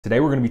Today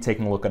we're going to be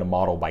taking a look at a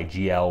model by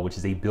GL, which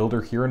is a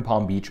builder here in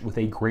Palm Beach with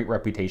a great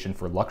reputation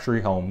for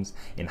luxury homes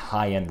in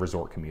high-end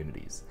resort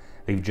communities.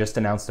 They've just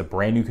announced a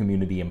brand new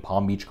community in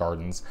Palm Beach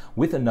Gardens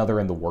with another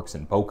in the works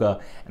in Boca,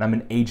 and I'm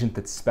an agent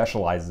that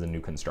specializes in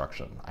new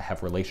construction. I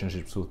have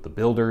relationships with the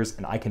builders,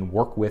 and I can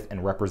work with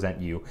and represent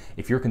you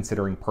if you're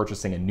considering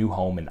purchasing a new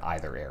home in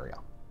either area.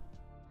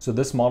 So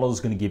this model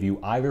is going to give you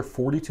either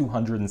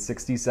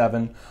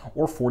 4,267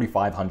 or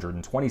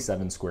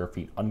 4,527 square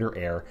feet under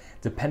air,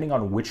 depending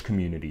on which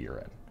community you're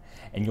in.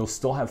 And you'll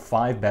still have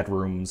 5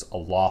 bedrooms, a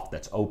loft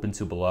that's open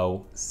to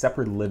below,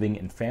 separate living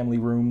and family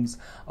rooms,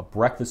 a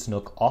breakfast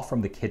nook off from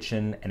the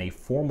kitchen, and a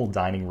formal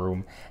dining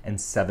room, and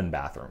 7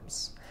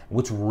 bathrooms.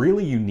 What's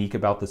really unique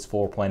about this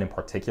floor plan in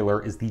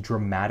particular is the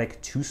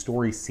dramatic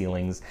 2-story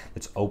ceilings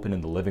that's open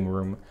in the living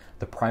room.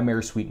 The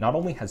primary suite not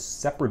only has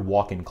separate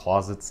walk-in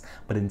closets,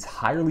 but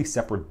entirely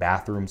separate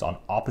bathrooms on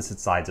opposite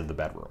sides of the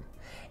bedroom.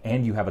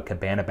 And you have a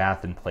cabana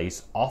bath in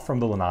place off from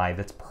the lanai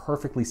that's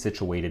perfectly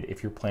situated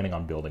if you're planning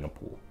on building a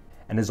pool.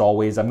 And as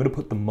always, I'm going to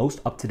put the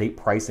most up-to-date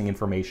pricing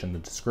information in the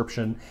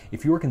description.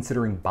 If you are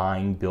considering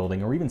buying,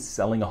 building, or even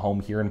selling a home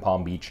here in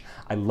Palm Beach,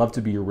 I'd love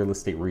to be your real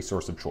estate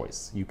resource of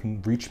choice. You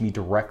can reach me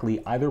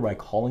directly either by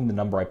calling the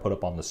number I put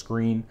up on the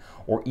screen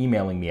or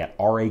emailing me at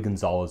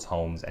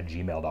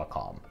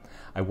ragonzalezhomes@gmail.com.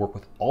 I work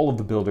with all of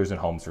the builders and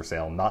homes for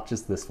sale, not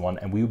just this one,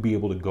 and we would be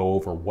able to go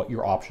over what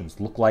your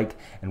options look like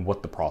and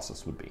what the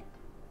process would be.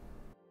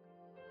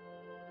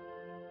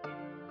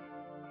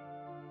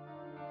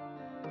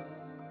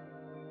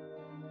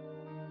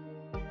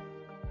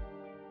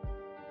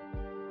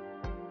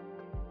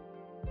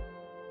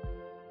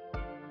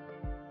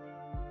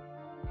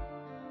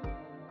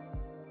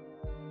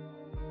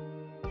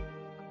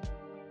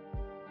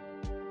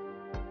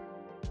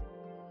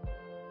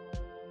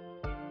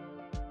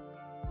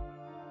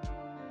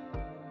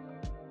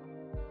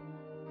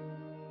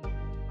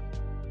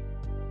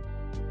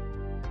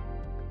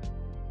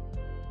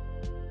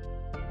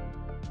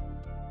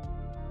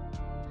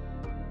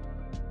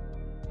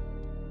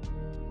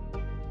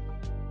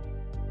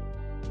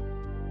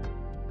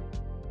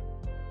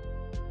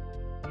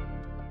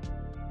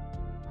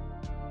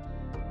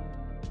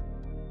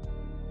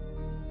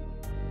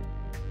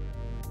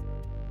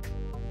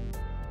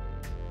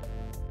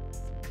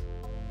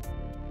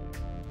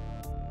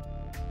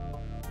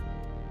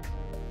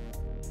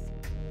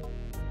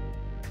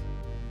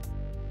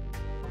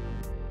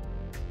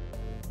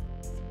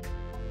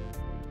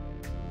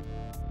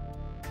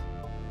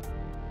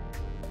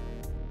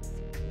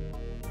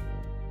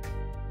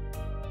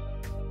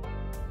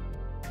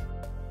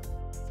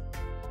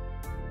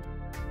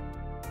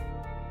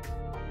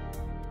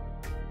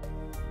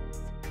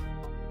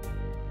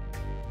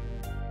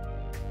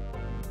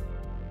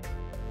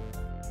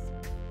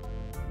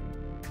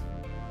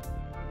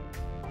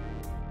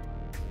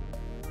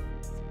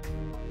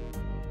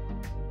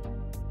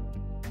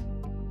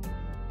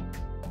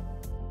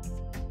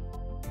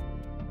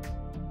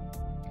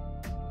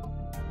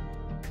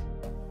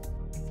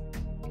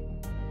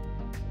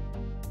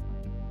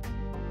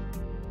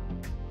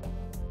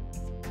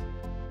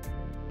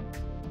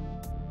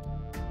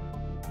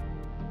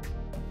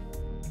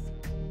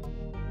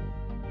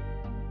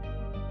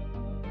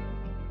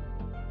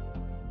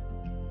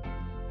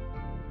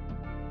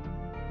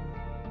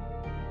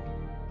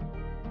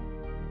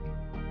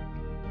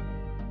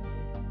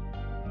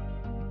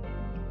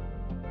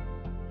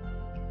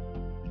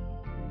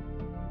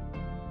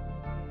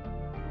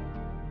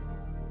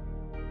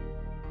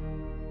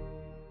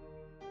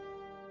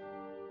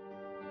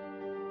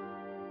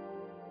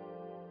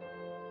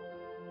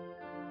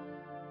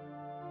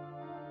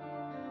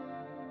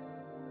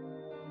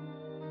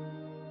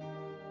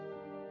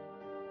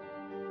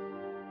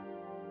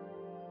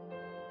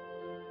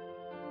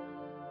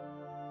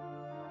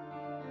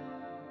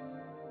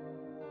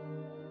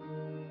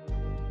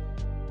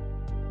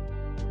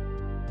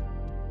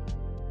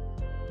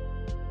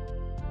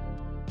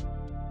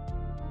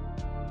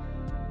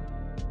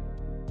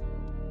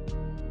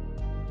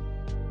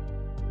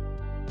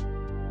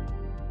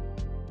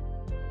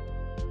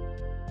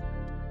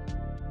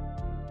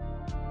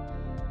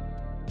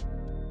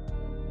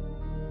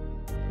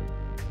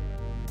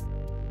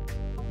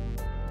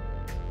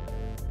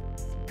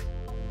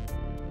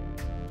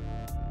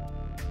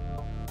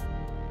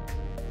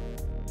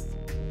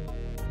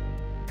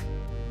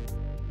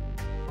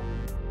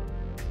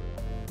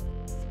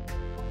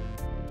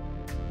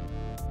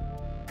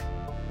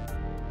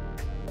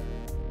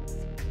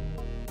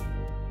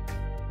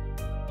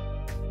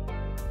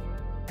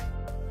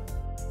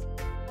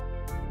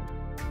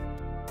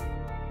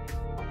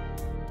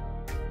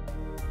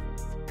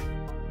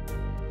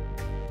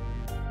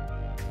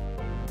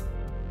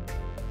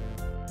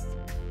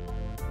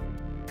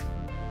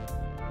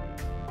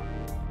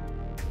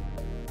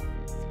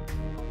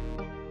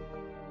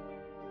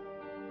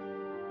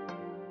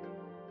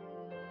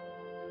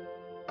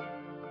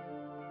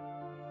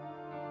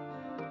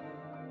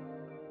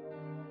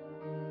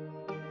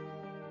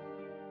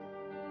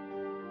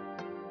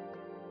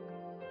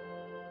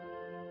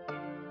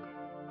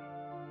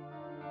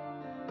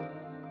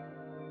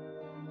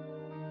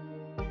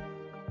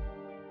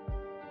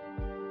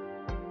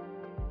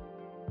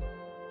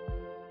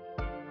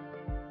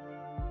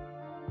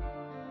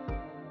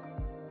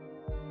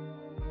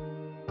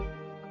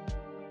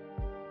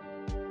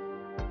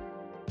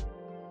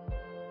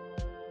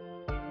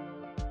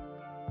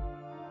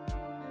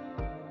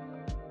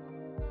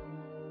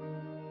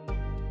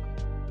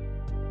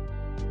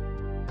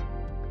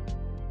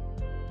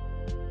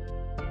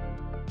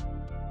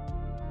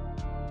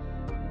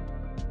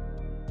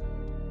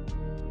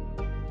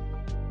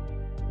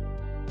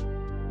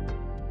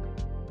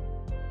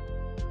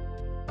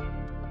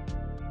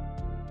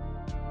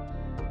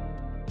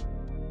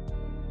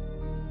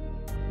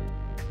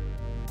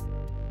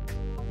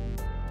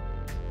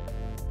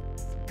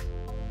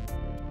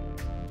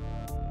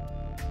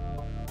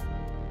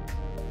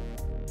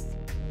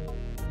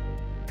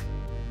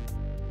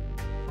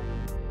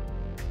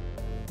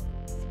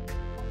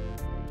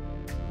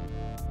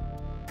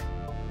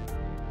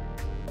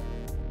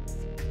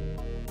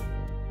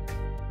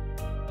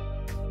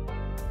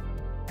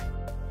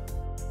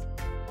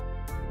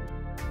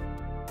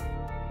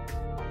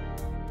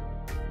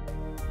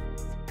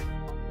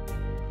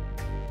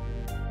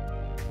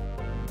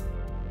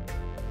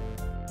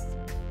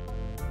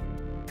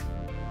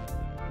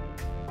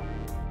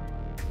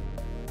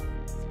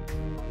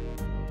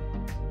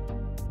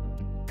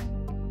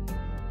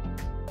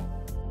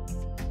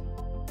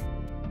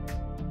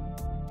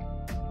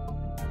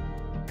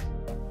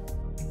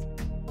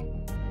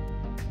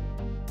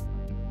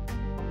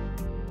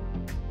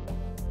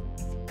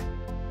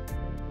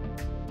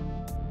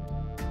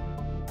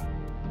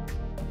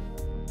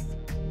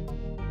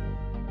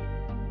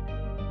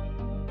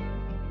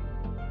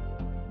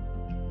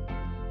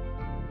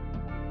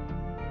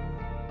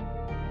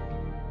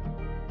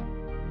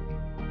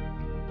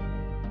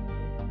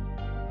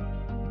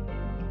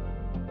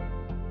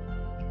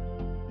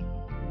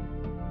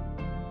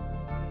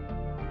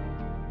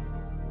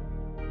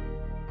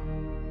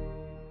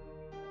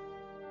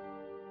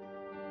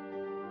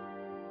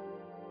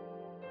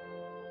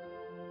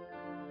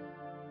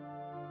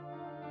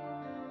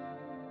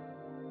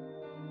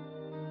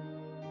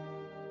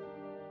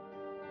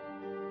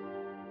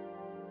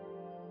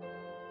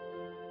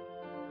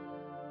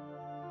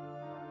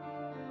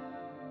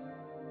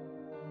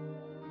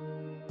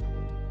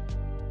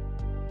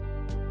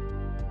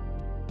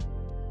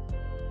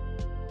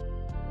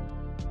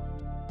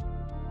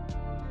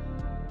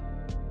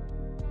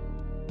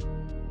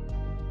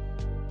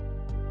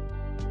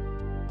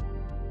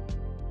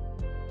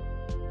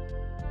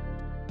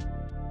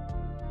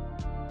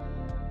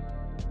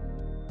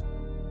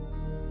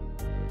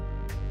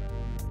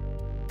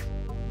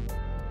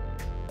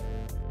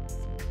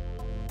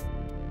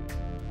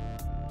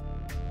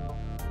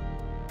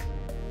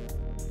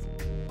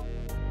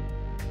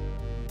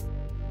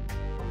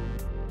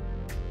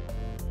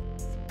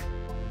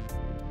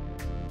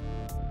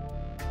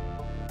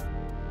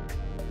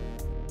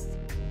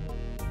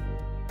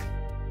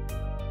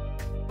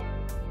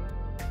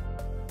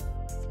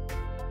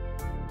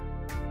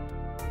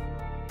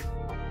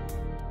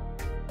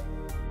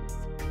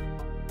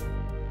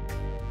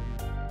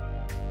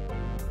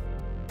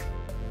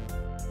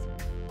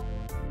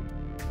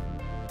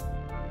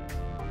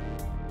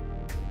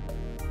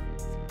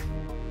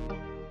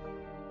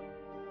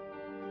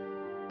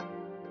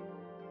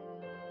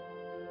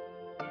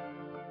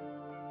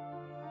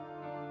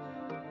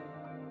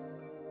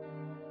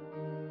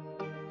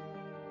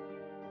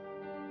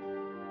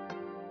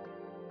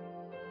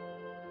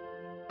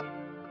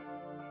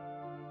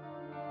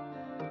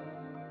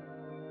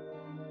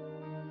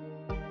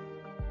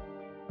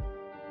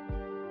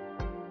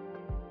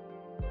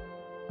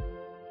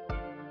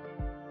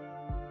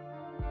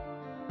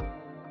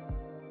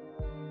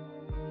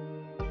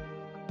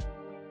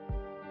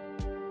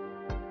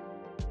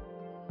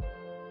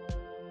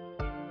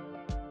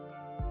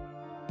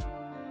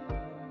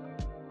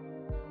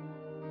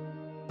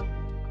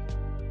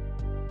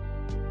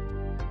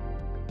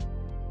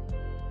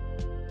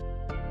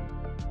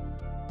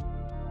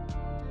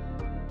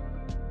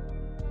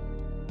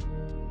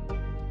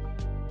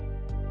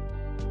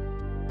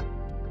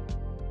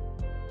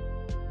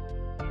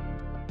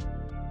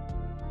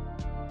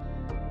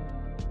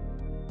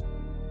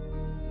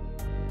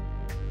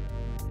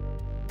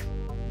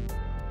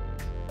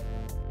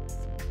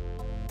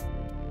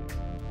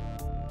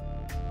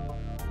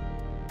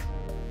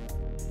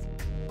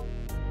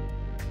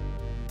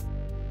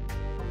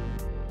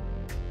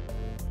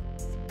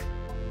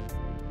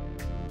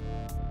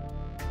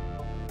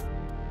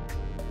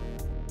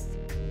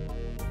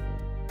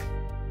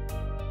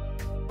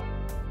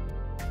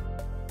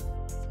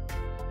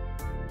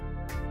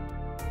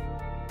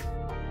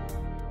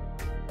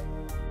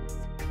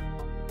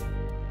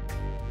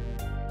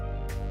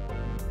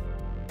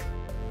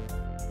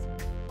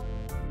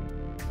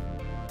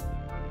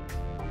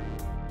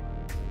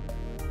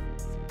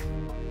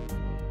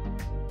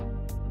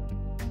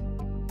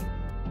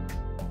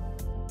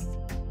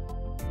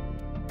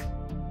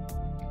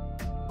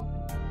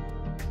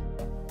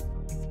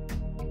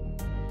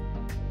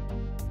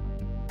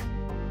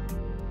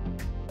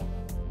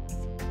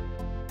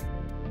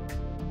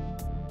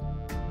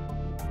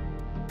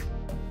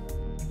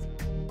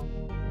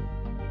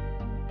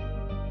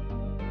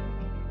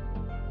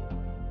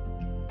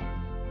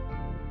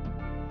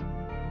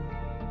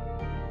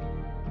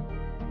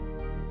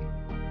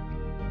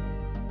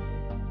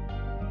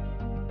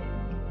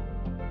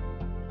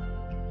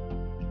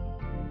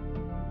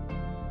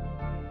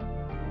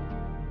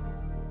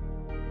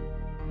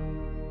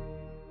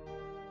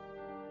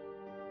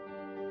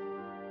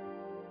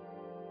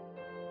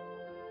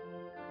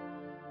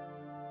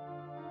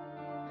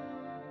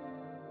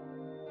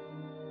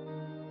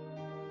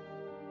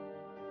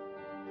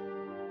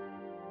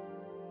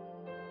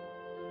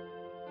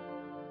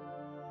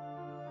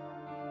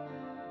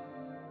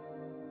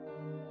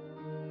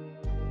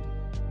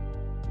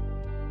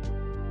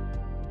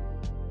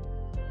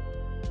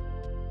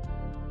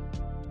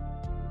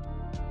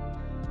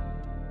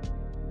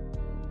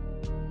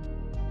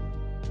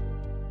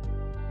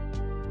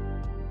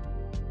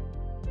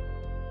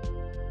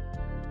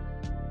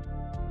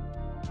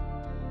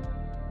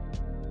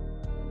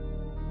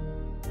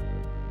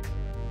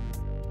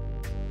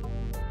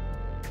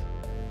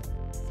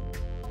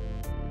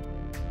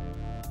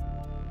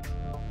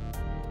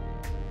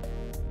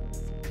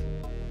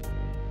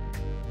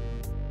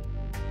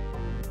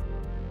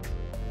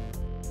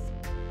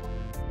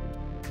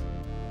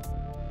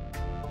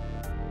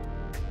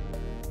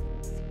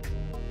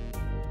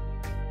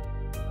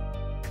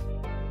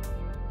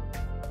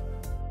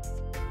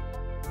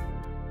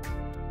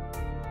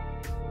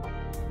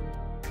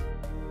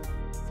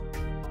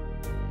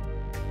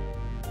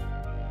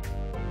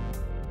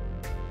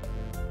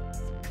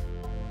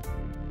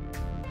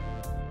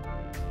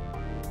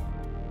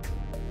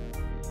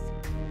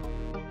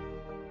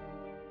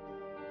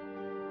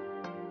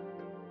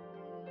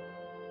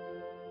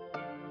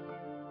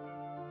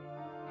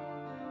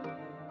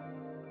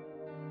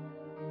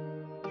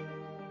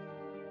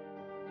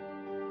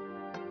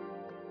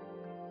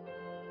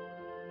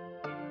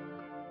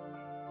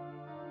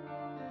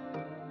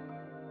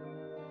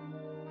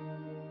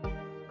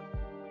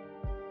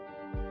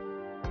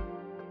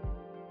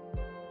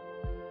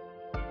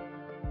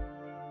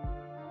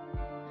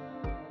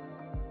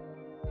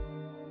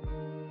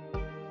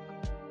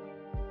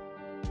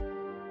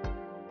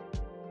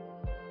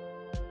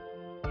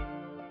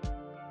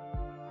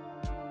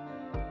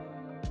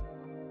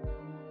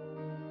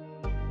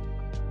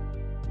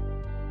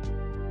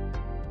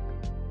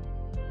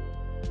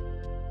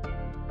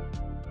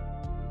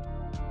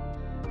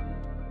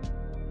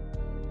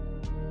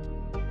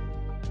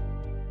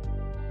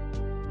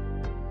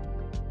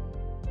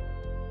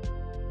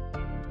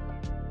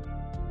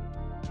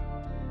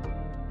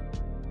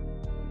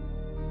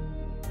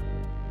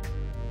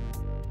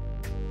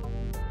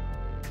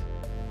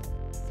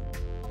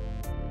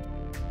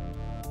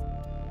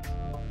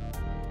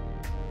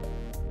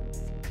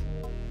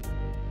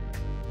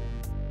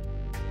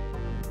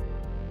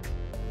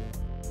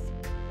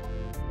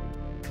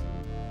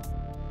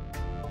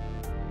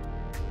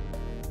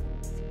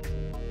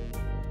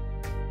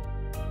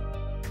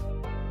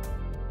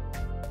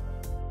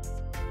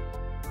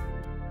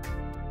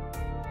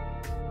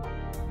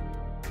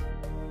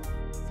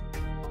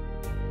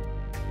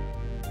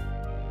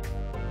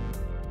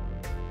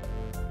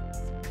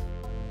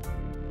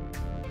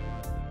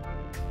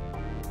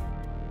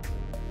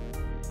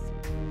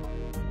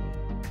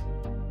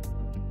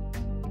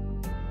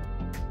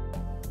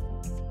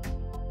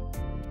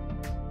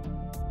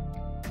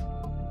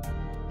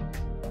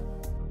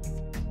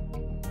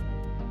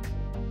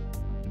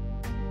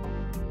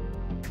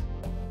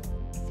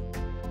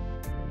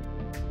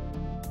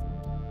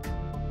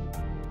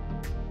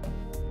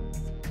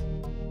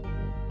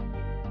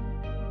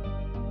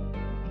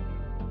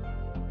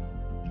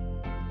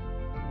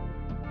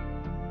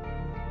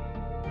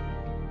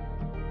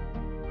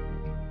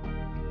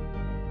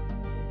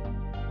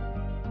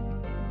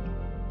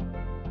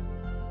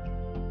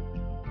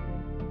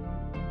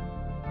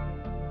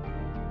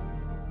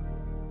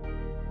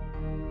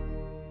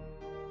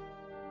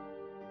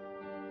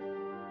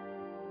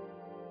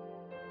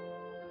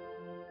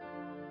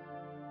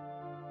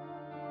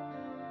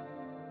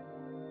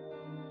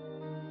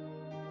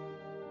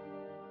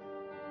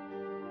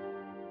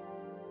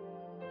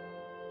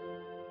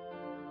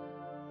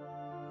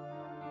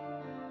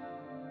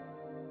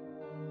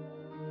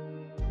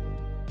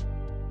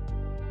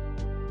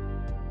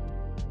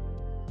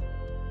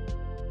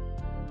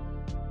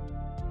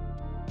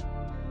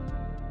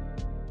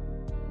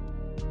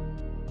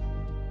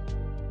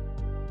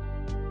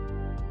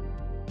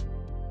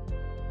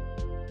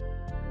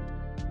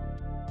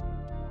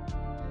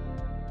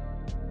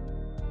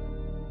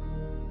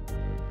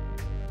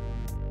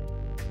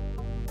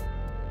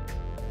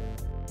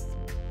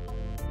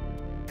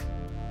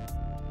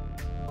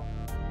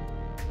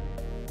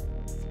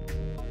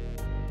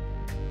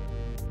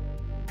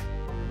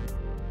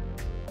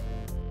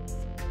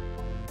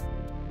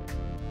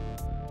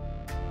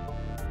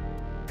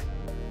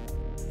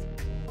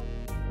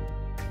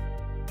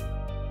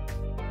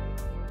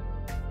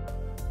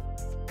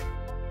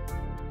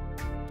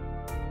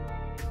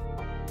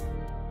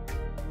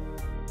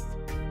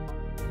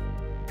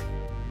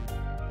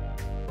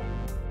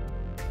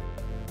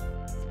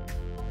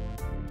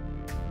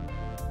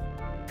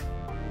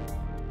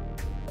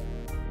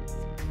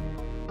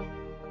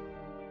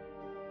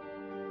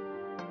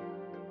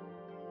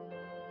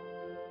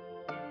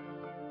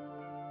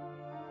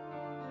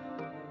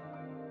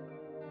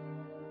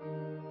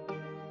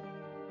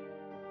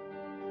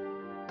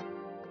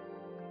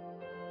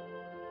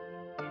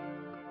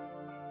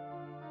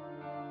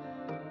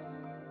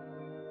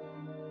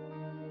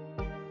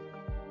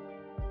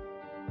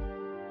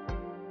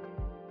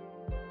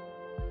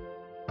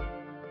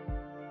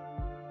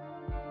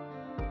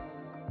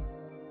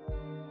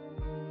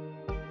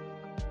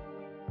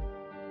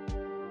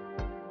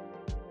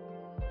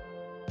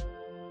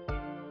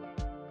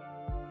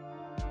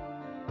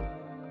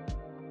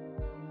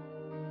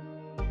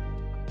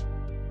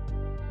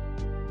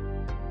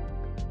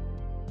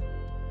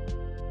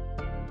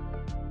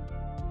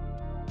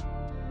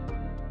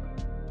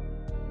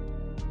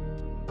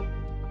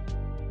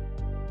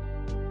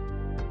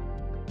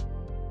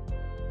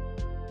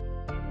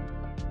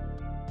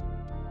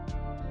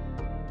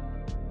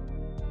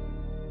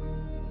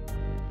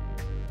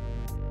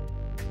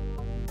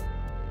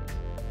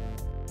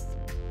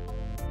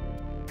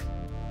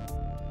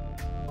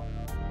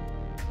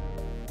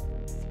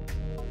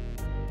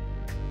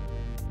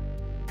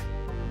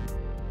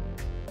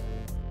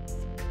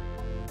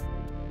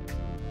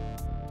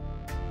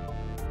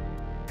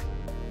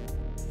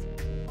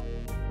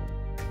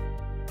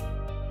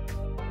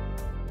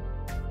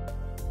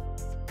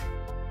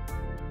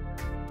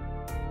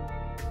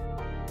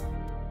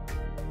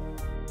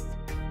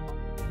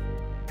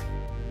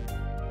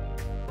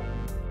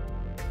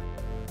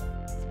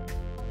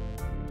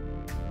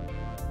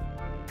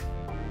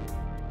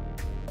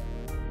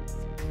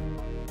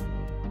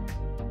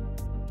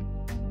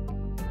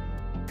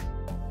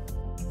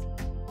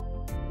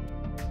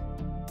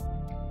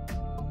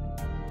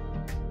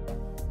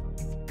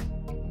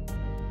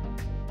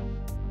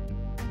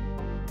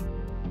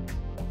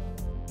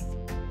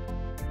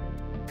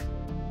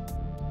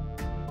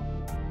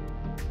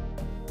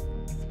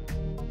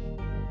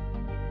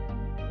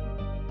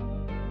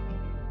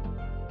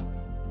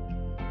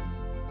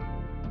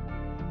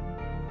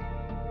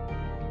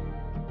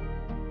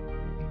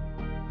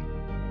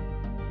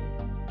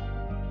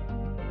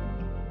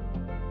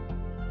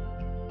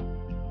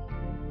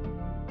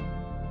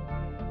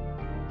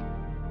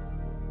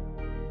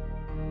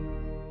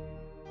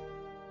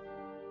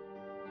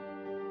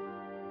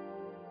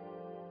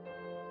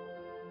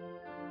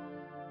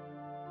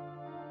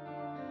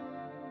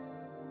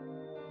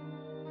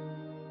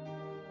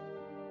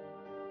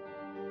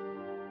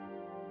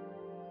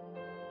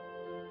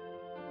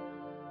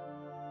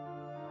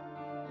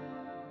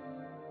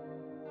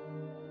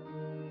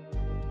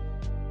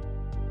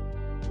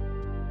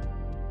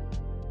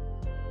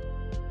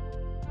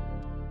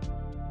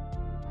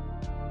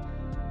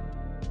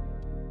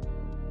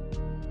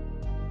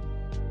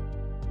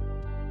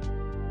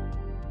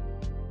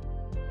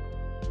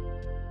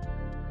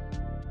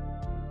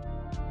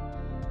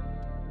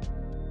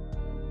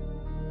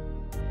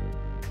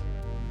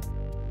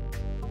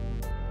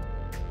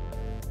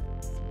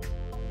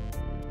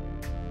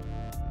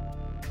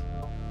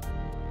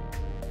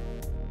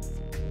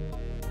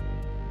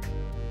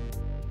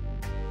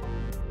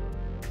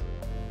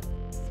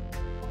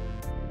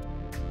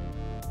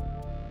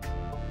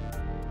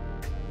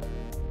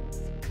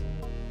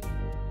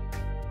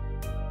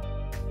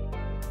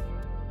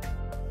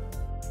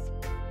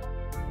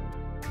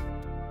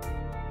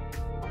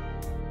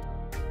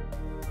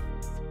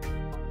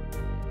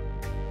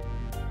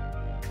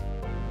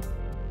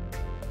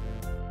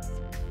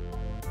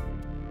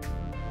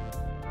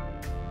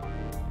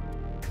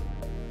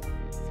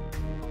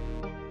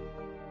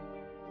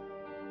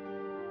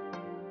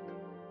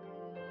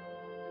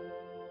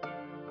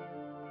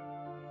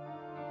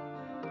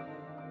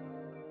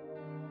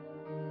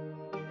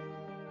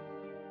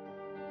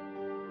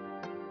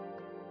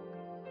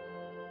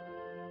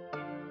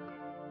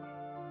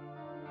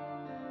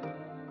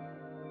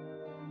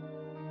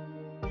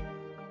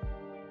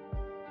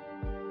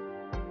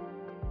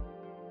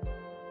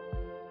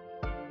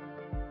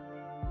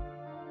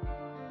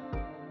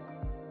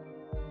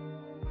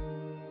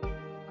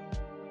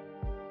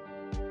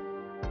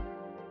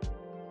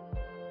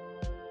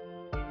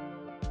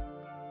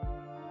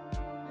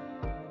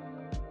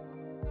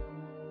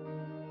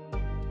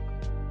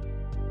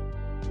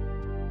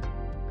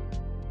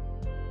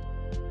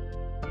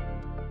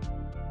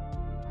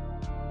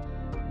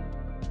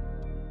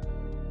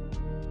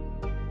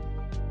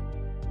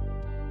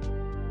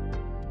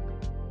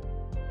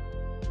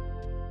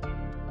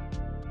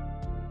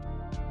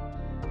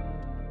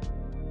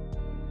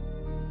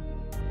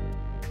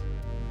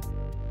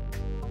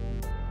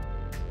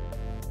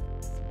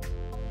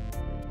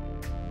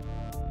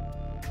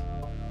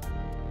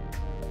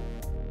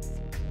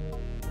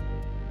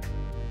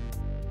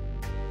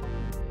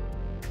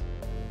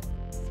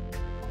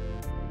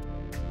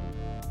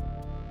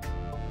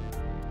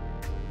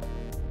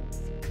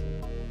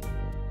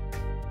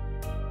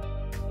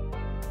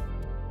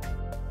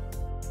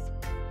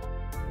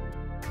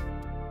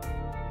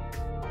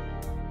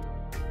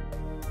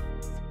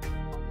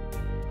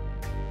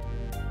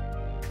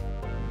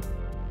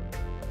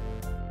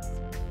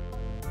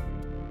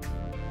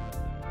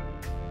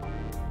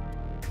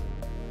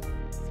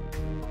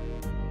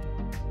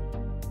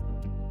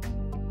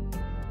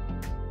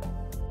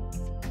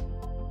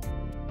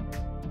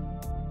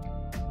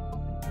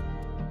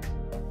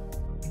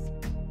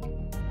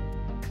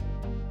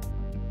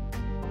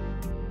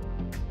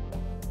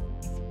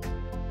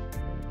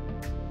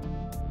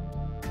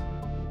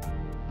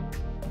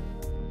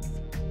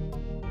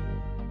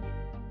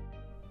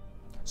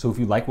 So if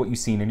you like what you've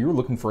seen and you're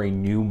looking for a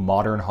new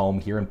modern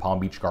home here in Palm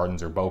Beach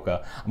Gardens or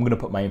Boca, I'm going to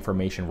put my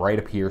information right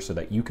up here so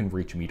that you can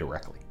reach me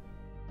directly.